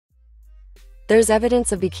There's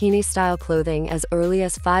evidence of bikini-style clothing as early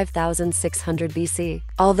as 5600 BC.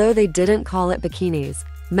 Although they didn't call it bikinis,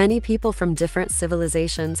 many people from different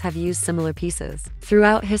civilizations have used similar pieces.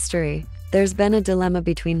 Throughout history, there's been a dilemma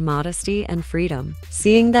between modesty and freedom.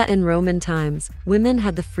 Seeing that in Roman times, women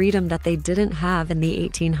had the freedom that they didn't have in the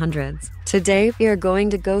 1800s. Today, we are going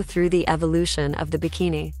to go through the evolution of the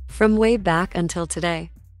bikini, from way back until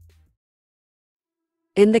today.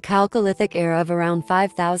 In the Chalcolithic era of around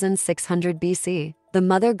 5600 BC, the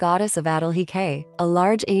mother goddess of Çatalhöyük, a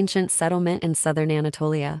large ancient settlement in southern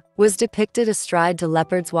Anatolia, was depicted astride to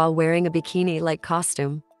leopards while wearing a bikini-like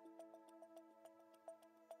costume.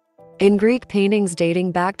 In Greek paintings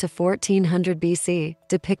dating back to 1400 BC,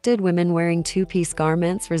 depicted women wearing two-piece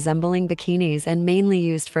garments resembling bikinis and mainly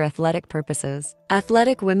used for athletic purposes.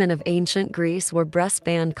 Athletic women of ancient Greece wore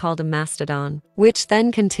breastband called a mastodon, which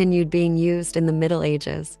then continued being used in the Middle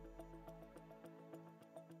Ages.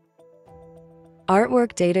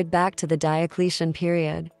 Artwork dated back to the Diocletian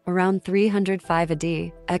period, around 305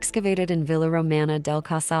 AD, excavated in Villa Romana del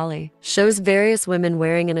Casale, shows various women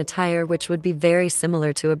wearing an attire which would be very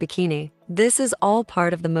similar to a bikini. This is all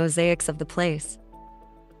part of the mosaics of the place.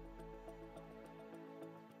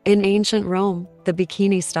 In ancient Rome, the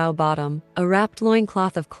bikini-style bottom, a wrapped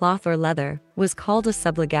loincloth of cloth or leather, was called a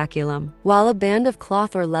subligaculum, while a band of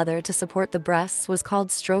cloth or leather to support the breasts was called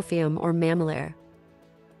strophium or mammillare.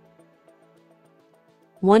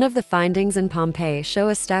 One of the findings in Pompeii show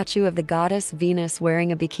a statue of the goddess Venus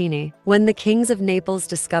wearing a bikini. When the Kings of Naples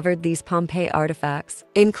discovered these Pompeii artifacts,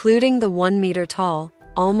 including the 1-meter-tall,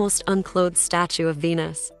 almost unclothed statue of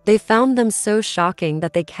Venus, they found them so shocking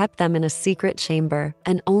that they kept them in a secret chamber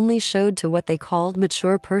and only showed to what they called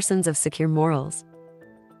mature persons of secure morals.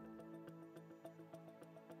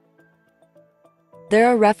 There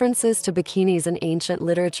are references to bikinis in ancient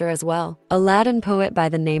literature as well. A Latin poet by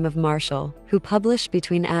the name of Martial, who published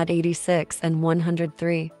between AD 86 and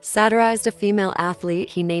 103, satirized a female athlete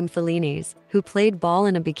he named Fellini's, who played ball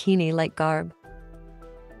in a bikini-like garb.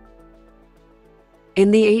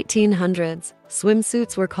 In the 1800s,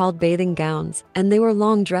 swimsuits were called bathing gowns, and they were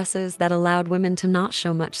long dresses that allowed women to not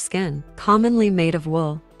show much skin. Commonly made of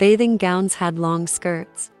wool, bathing gowns had long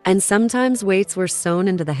skirts, and sometimes weights were sewn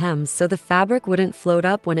into the hems so the fabric wouldn't float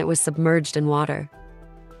up when it was submerged in water.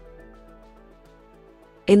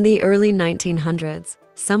 In the early 1900s,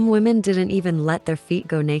 some women didn't even let their feet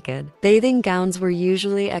go naked. Bathing gowns were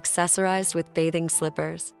usually accessorized with bathing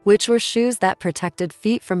slippers, which were shoes that protected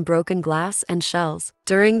feet from broken glass and shells.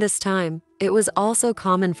 During this time, it was also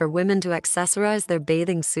common for women to accessorize their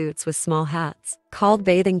bathing suits with small hats, called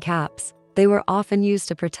bathing caps. They were often used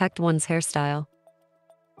to protect one's hairstyle.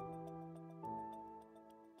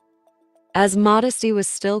 As modesty was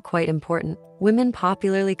still quite important, women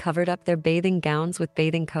popularly covered up their bathing gowns with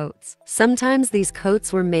bathing coats. Sometimes these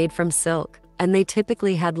coats were made from silk, and they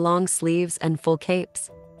typically had long sleeves and full capes.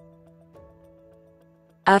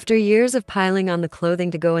 After years of piling on the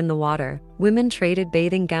clothing to go in the water, women traded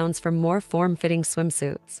bathing gowns for more form-fitting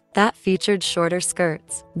swimsuits that featured shorter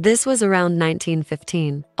skirts. This was around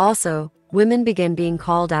 1915. Also, women began being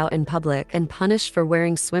called out in public and punished for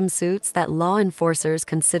wearing swimsuits that law enforcers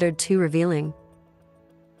considered too revealing.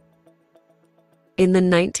 In the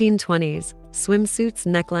 1920s, swimsuits'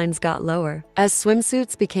 necklines got lower. As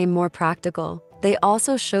swimsuits became more practical, they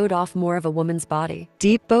also showed off more of a woman's body.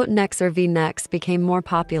 Deep boat necks or V-necks became more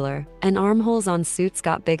popular, and armholes on suits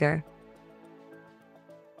got bigger.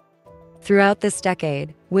 Throughout this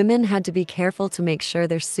decade, women had to be careful to make sure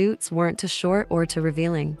their suits weren't too short or too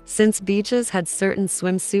revealing, since beaches had certain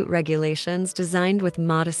swimsuit regulations designed with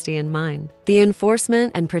modesty in mind. The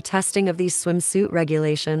enforcement and protesting of these swimsuit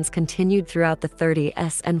regulations continued throughout the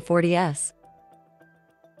 30s and 40s.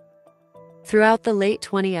 Throughout the late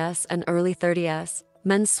 20s and early 30s,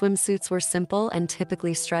 men's swimsuits were simple and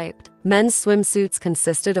typically striped. Men's swimsuits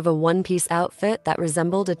consisted of a one-piece outfit that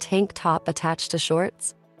resembled a tank top attached to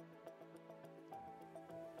shorts.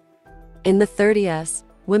 In the 30s,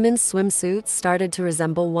 women's swimsuits started to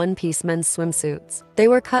resemble one-piece men's swimsuits. They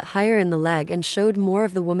were cut higher in the leg and showed more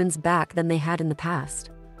of the woman's back than they had in the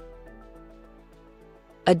past.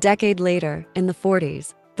 A decade later, in the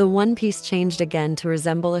 40s, the one-piece changed again to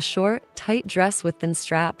resemble a short, tight dress with thin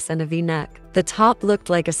straps and a V-neck. The top looked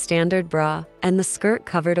like a standard bra, and the skirt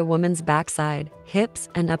covered a woman's backside, hips,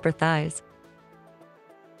 and upper thighs.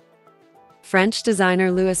 French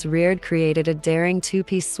designer Louis Reard created a daring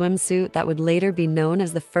two-piece swimsuit that would later be known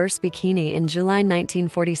as the first bikini in July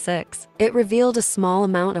 1946. It revealed a small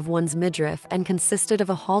amount of one's midriff and consisted of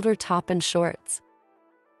a halter top and shorts.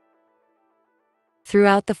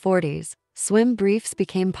 Throughout the 40s, swim briefs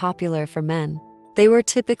became popular for men. They were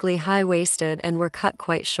typically high-waisted and were cut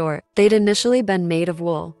quite short. They'd initially been made of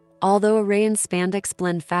wool, although a rayon spandex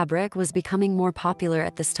blend fabric was becoming more popular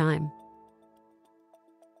at this time.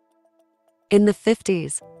 In the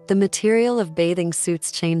 50s, the material of bathing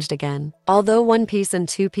suits changed again. Although one-piece and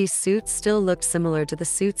two-piece suits still looked similar to the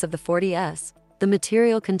suits of the 40s, the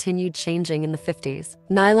material continued changing in the 50s.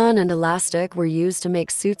 Nylon and elastic were used to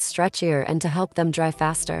make suits stretchier and to help them dry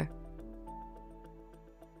faster.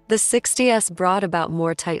 The 60s brought about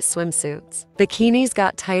more tight swimsuits. Bikinis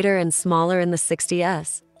got tighter and smaller in the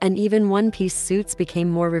 60s, and even one-piece suits became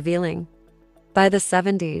more revealing. By the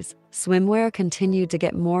 70s, swimwear continued to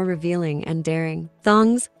get more revealing and daring.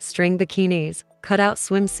 Thongs, string bikinis, cutout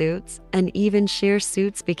swimsuits, and even sheer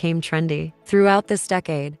suits became trendy. Throughout this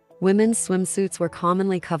decade, women's swimsuits were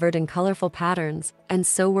commonly covered in colorful patterns, and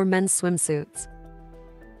so were men's swimsuits.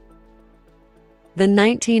 The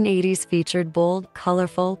 1980s featured bold,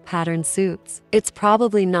 colorful, patterned suits. It's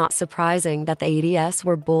probably not surprising that the 80s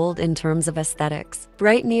were bold in terms of aesthetics.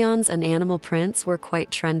 Bright neons and animal prints were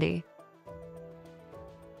quite trendy.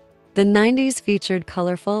 The 90s featured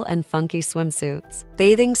colorful and funky swimsuits.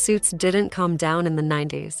 Bathing suits didn't calm down in the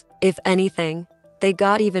 90s. If anything, they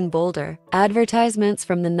got even bolder. Advertisements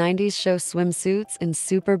from the 90s show swimsuits in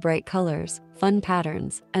super bright colors, fun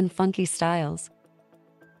patterns, and funky styles.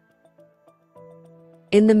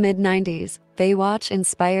 In the mid-90s, Baywatch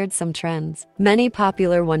inspired some trends. Many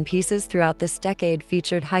popular one-pieces throughout this decade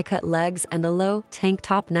featured high-cut legs and a low, tank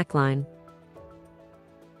top neckline.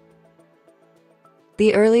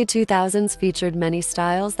 The early 2000s featured many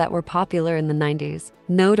styles that were popular in the 90s.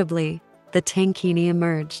 Notably, the tankini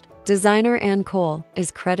emerged. Designer Ann Cole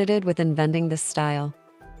is credited with inventing this style.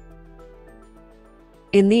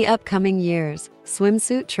 In the upcoming years,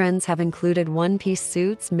 swimsuit trends have included one-piece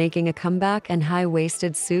suits making a comeback and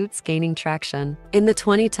high-waisted suits gaining traction. In the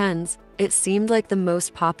 2010s, it seemed like the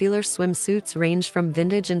most popular swimsuits ranged from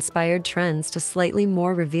vintage-inspired trends to slightly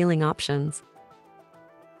more revealing options.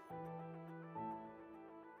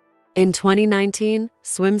 In 2019,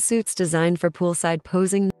 swimsuits designed for poolside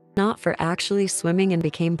posing, not for actually swimming, and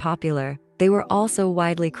became popular. They were also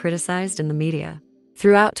widely criticized in the media.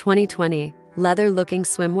 Throughout 2020, leather-looking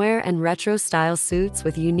swimwear and retro-style suits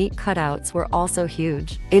with unique cutouts were also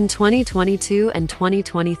huge. In 2022 and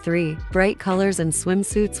 2023, bright colors and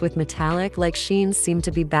swimsuits with metallic-like sheens seem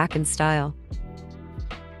to be back in style.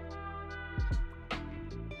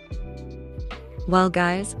 Well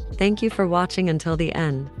guys, thank you for watching until the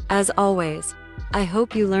end. As always, I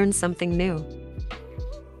hope you learned something new.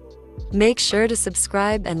 Make sure to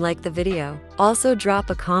subscribe and like the video. Also drop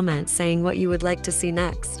a comment saying what you would like to see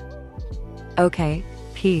next. Okay,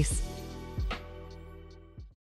 peace.